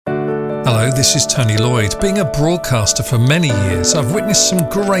this is Tony Lloyd. Being a broadcaster for many years, I've witnessed some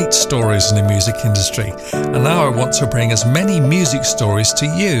great stories in the music industry, and now I want to bring as many music stories to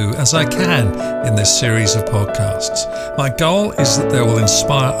you as I can in this series of podcasts. My goal is that they will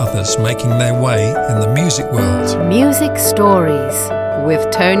inspire others making their way in the music world. Music Stories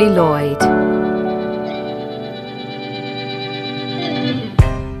with Tony Lloyd.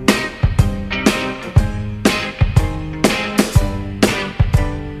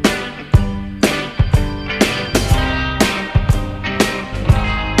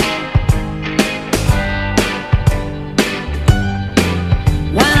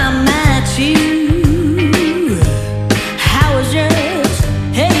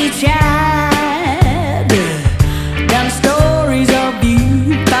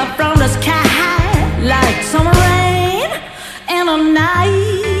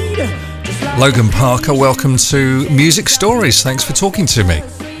 Logan Parker, welcome to Music Stories. Thanks for talking to me.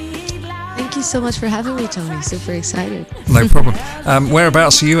 Thank you so much for having me, Tony. Super excited. No problem.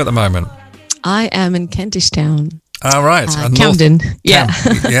 Whereabouts are you at the moment? I am in Kentish Town. All right. Camden. Yeah.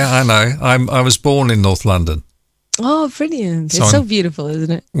 Yeah, I know. I was born in North London. Oh, brilliant. It's so beautiful,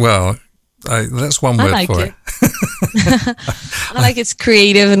 isn't it? Well, that's one word for it. I like its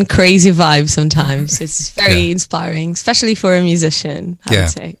creative and crazy vibe sometimes. It's very inspiring, especially for a musician, I would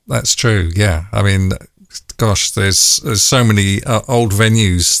say. That's true, yeah. I mean, gosh, there's so many old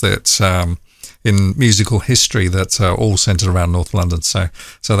venues that in musical history that are all centred around North London. So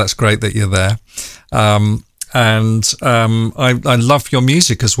that's great that you're there. And I love your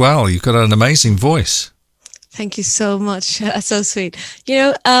music as well. You've got an amazing voice. Thank you so much. That's so sweet.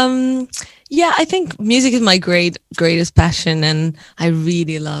 I think music is my greatest passion, and I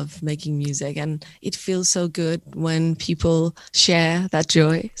really love making music, and it feels so good when people share that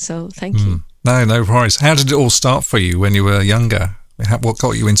joy. So thank you. No worries. How did it all start for you when you were younger? What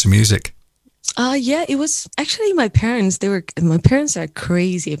got you into music? It was actually my parents. My parents are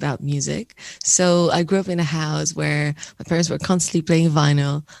crazy about music. So I grew up in a house where my parents were constantly playing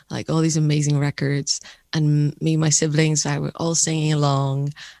vinyl, like all these amazing records. And me and my siblings, I were all singing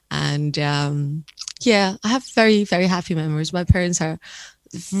along. And I have very, very happy memories. My parents are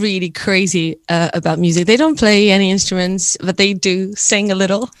really crazy about music. They don't play any instruments, but they do sing a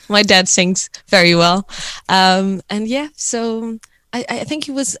little. My dad sings very well. So I think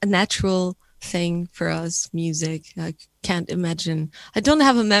it was a natural thing for us, music. I can't imagine. I don't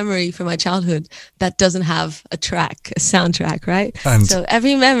have a memory from my childhood that doesn't have a soundtrack, right? And so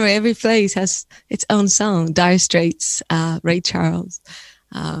every memory, every place has its own song. Dire Straits, Ray Charles,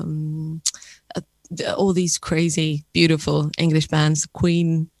 all these crazy, beautiful English bands,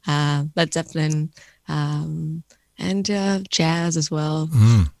 Queen, Led Zeppelin, and jazz as well,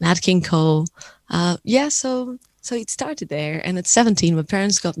 Nat King Cole. So it started there, and at 17, my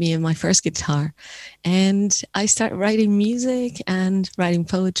parents got me my first guitar, and I started writing music and writing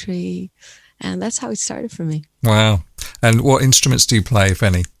poetry, and that's how it started for me. Wow. And what instruments do you play, if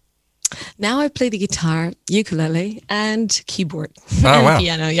any? Now I play the guitar, ukulele, and keyboard. Oh, and wow.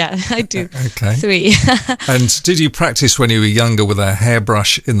 Piano, yeah, I do. Okay. 3. And did you practice when you were younger with a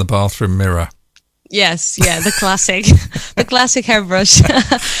hairbrush in the bathroom mirror? Yes, the classic hairbrush.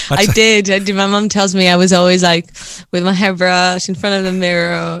 I did. My mom tells me I was always like with my hairbrush in front of the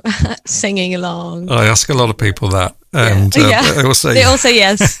mirror, singing along. I ask a lot of people that, and they all say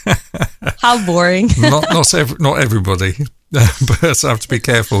yes. How boring. Not everybody, but I have to be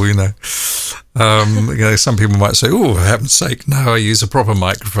careful, some people might say, "Oh, for heaven's sake, no, I use a proper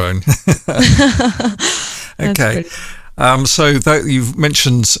microphone." Okay. So you've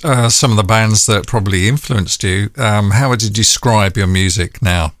mentioned some of the bands that probably influenced you. How would you describe your music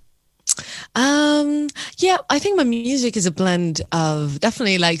now? I think my music is a blend of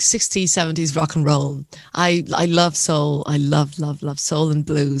definitely like 60s, 70s rock and roll. I love soul. I love soul and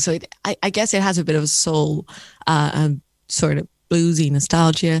blues. So I guess it has a bit of a soul and sort of bluesy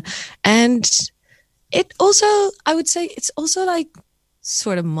nostalgia. And it also, I would say it's also like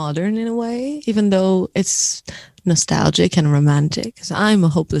sort of modern in a way, even though it's nostalgic and romantic, because I'm a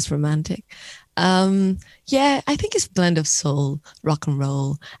hopeless romantic. I think it's a blend of soul, rock and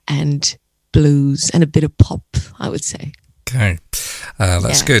roll, and blues, and a bit of pop, I would say. Okay,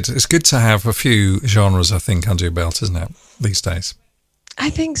 that's good. It's good to have a few genres, I think, under your belt, isn't it, these days? I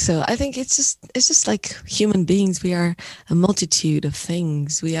think so. I think it's just like human beings. We are a multitude of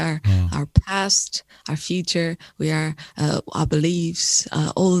things. We are our past, our future. We are our beliefs,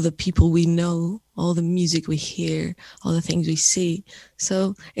 all of the people we know, all the music we hear, all the things we see.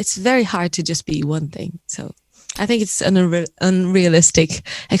 So it's very hard to just be one thing. So I think it's an unrealistic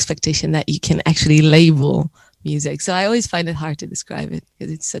expectation that you can actually label music. So I always find it hard to describe it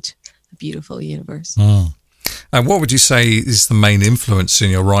because it's such a beautiful universe. And what would you say is the main influence in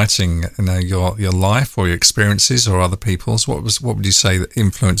your writing? You know, your life or your experiences or other people's? What would you say that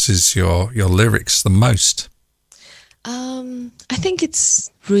influences your lyrics the most? I think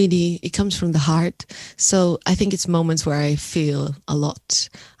it comes from the heart. So I think it's moments where I feel a lot.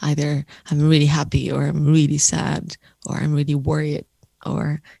 Either I'm really happy or I'm really sad or I'm really worried,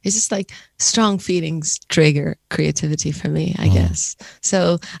 or it's just like strong feelings trigger creativity for me, I guess.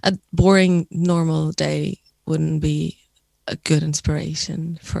 So a boring normal day wouldn't be a good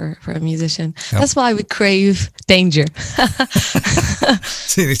inspiration for a musician. Yep. That's why we crave danger.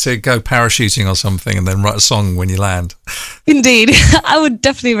 So you need to go parachuting or something and then write a song when you land. Indeed. I would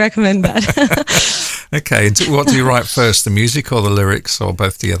definitely recommend that. Okay. What do you write first, the music or the lyrics, or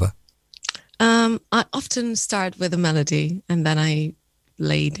both together? I often start with a melody and then I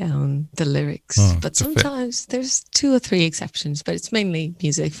lay down the lyrics. But sometimes there's 2 or 3 exceptions, but it's mainly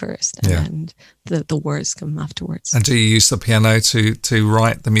music first and then the words come afterwards. And do you use the piano to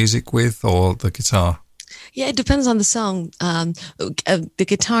write the music with, or the guitar? Yeah, it depends on the song. The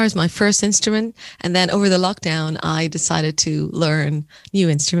guitar is my first instrument, and then over the lockdown, I decided to learn new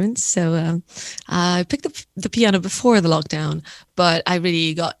instruments. So I picked up the piano before the lockdown, but I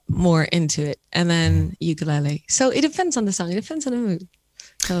really got more into it, and then ukulele. So it depends on the song. It depends on the mood.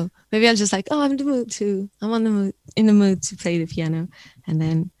 So maybe I'm just like, I'm in the mood to play the piano, and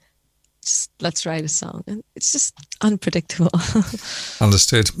then just let's write a song. And it's just unpredictable.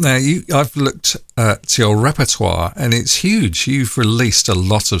 Understood. Now, I've looked at your repertoire and it's huge. You've released a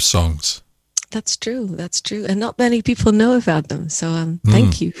lot of songs. That's true. And not many people know about them. So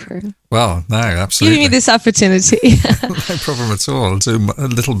thank you for absolutely giving me this opportunity. No problem at all. I'll do a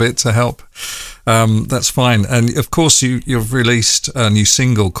little bit to help. That's fine. And of course, you've released a new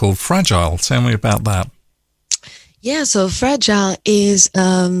single called Fragile. Tell me about that. Yeah, so Fragile is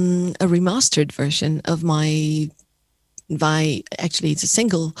a remastered version of actually it's a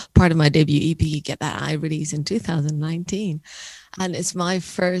single part of my debut EP that I released in 2019. And it's my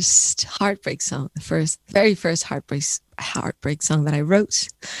first heartbreak song, the very first heartbreak song that I wrote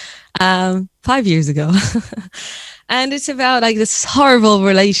 5 years ago. And it's about like this horrible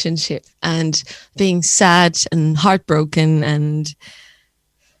relationship and being sad and heartbroken and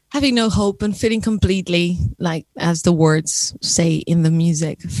having no hope and feeling completely, like as the words say in the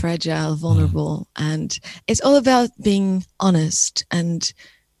music, fragile, vulnerable. And it's all about being honest and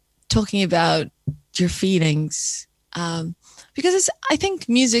talking about your feelings. Because I think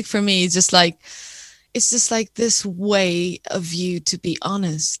music for me is just like this way of you to be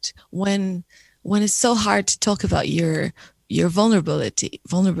honest when it's so hard to talk about your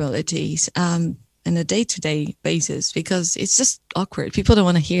vulnerabilities. On a day-to-day basis, because it's just awkward. People don't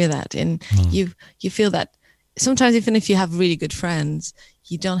want to hear that, and you feel that sometimes even if you have really good friends,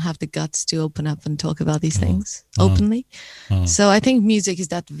 you don't have the guts to open up and talk about these things openly. So I think music is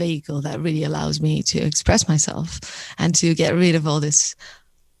that vehicle that really allows me to express myself and to get rid of all this,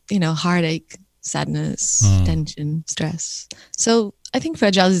 heartache, sadness, tension, stress. So I think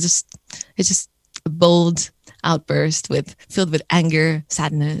Fragile is just a bold outburst filled with anger,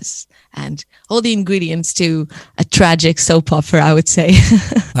 sadness, and all the ingredients to a tragic soap opera, I would say.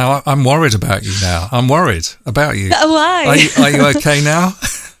 Now, I'm worried about you now. I'm worried about you. Why? Are you okay now?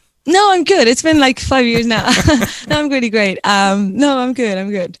 No, I'm good. It's been like 5 years now. No, I'm really great. No, I'm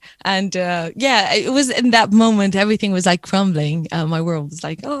good. And it was in that moment, everything was like crumbling. My world was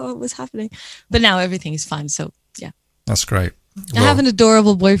like, what's happening? But now everything is fine. So yeah. That's great. I have an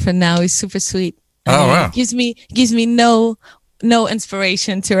adorable boyfriend now. He's super sweet. Wow. Gives me no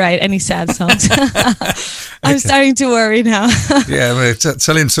inspiration to write any sad songs. I'm starting to worry now. Yeah,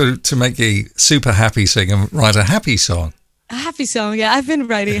 tell him to make you super happy so you can write a happy song. A happy song, yeah. I've been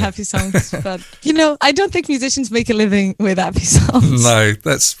writing happy songs, but I don't think musicians make a living with happy songs. No,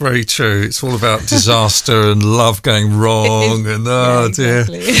 that's very true. It's all about disaster and love going wrong, and dear.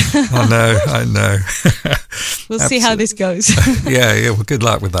 I know. We'll see how this goes. Yeah. Well, good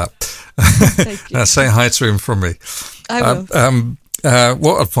luck with that. Thank you. Say hi to him from me. I will.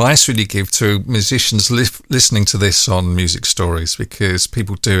 What advice would you give to musicians listening to this on Music Stories? Because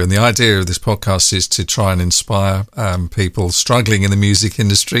people do, and the idea of this podcast is to try and inspire people struggling in the music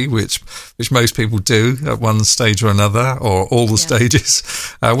industry, which most people do at one stage or another, or all the stages.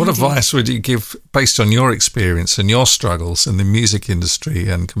 What advice would you give, based on your experience and your struggles in the music industry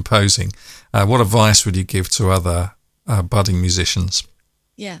and composing? What advice would you give to other budding musicians?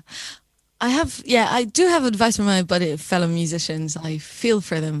 Yeah. I do have advice for my fellow musicians. I feel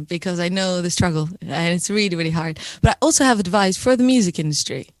for them because I know the struggle and it's really, really hard. But I also have advice for the music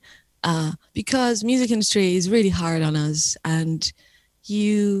industry because music industry is really hard on us and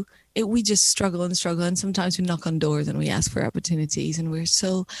we just struggle and struggle, and sometimes we knock on doors and we ask for opportunities, and we're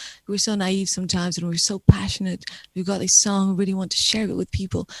so naive sometimes, and we're so passionate. We've got this song, we really want to share it with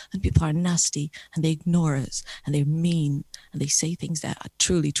people, and people are nasty and they ignore us and they're mean and they say things that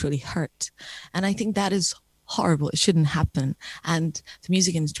truly, truly hurt. And I think that is horrible. It shouldn't happen. And the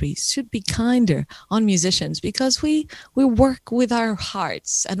music industry should be kinder on musicians, because we work with our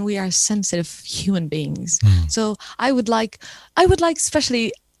hearts and we are sensitive human beings. So I would like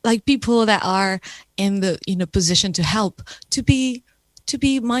especially like people that are in the position to help, to be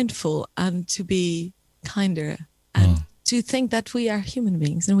mindful and to be kinder, and to think that we are human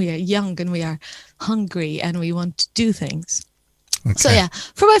beings and we are young and we are hungry and we want to do things. Okay. So yeah,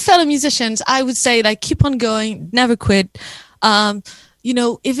 for my fellow musicians, I would say, like, keep on going, never quit.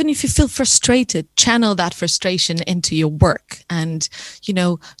 Even if you feel frustrated, channel that frustration into your work, and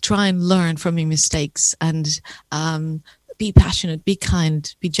try and learn from your mistakes, and be passionate, be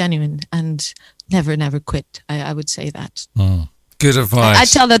kind, be genuine, and never quit. I would say that. Good advice. I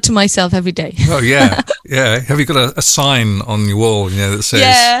tell that to myself every day. Oh yeah, yeah. Have you got a sign on your wall, that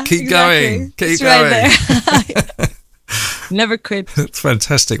says "Keep going, keep it's going"? Right there. Never quit. It's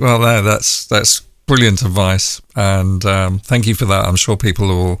fantastic. Well, no, that's brilliant advice, and thank you for that. I'm sure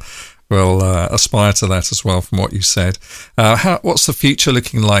people will aspire to that as well from what you said. What's the future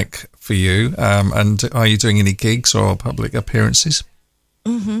looking like for you? And are you doing any gigs or public appearances?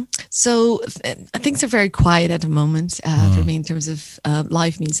 Mm-hmm. So things are very quiet at the moment for me in terms of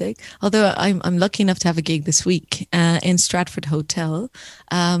live music. Although I'm lucky enough to have a gig this week in Stratford Hotel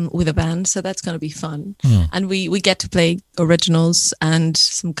with a band, so that's going to be fun. And we get to play originals and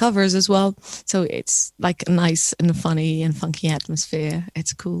some covers as well. So it's like a nice and funny and funky atmosphere.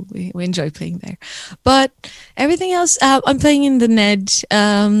 It's cool. We enjoy playing there. But everything else, I'm playing in the Ned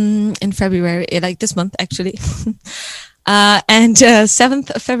in February, like this month actually. And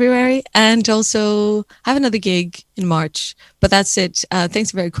 7th of February, and also have another gig in March, but that's it.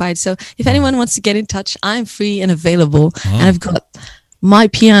 Things are very quiet. So if anyone wants to get in touch, I'm free and available, and I've got my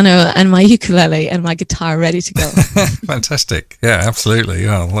piano and my ukulele and my guitar ready to go. Fantastic. Yeah, absolutely.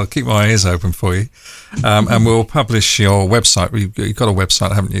 Yeah, I'll keep my ears open for you. And we'll publish your website. You've got a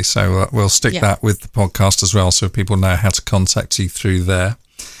website, haven't you? So we'll stick that with the podcast as well, so people know how to contact you through there.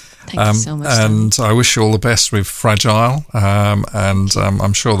 Thank you so much. And I wish you all the best with Fragile, and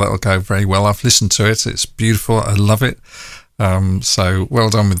I'm sure that'll go very well. I've listened to it. It's beautiful. I love it. So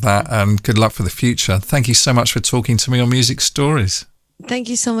well done with that, and good luck for the future. Thank you so much for talking to me on Music Stories. Thank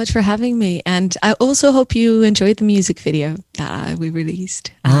you so much for having me. And I also hope you enjoyed the music video that we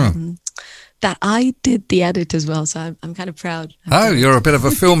released. That I did the edit as well, so I'm kind of proud. Oh, you're a bit of a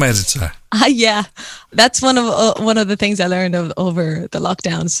film editor. Yeah, that's one of the things I learned over the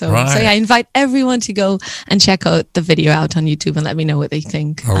lockdown. So I invite everyone to go and check out the video out on YouTube and let me know what they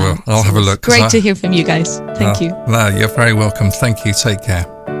think. I will. I'll have a look. Great to hear from you guys. Thank you. No, you're very welcome. Thank you. Take care.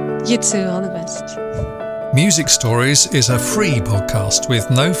 You too. All the best. Music Stories is a free podcast with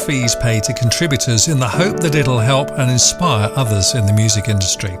no fees paid to contributors, in the hope that it'll help and inspire others in the music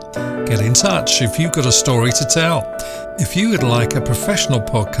industry. Get in touch if you've got a story to tell. If you would like a professional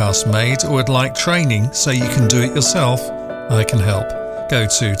podcast made, or would like training so you can do it yourself, I can help. Go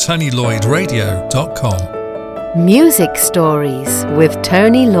to TonyLloydRadio.com. Music Stories with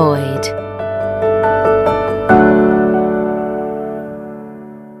Tony Lloyd.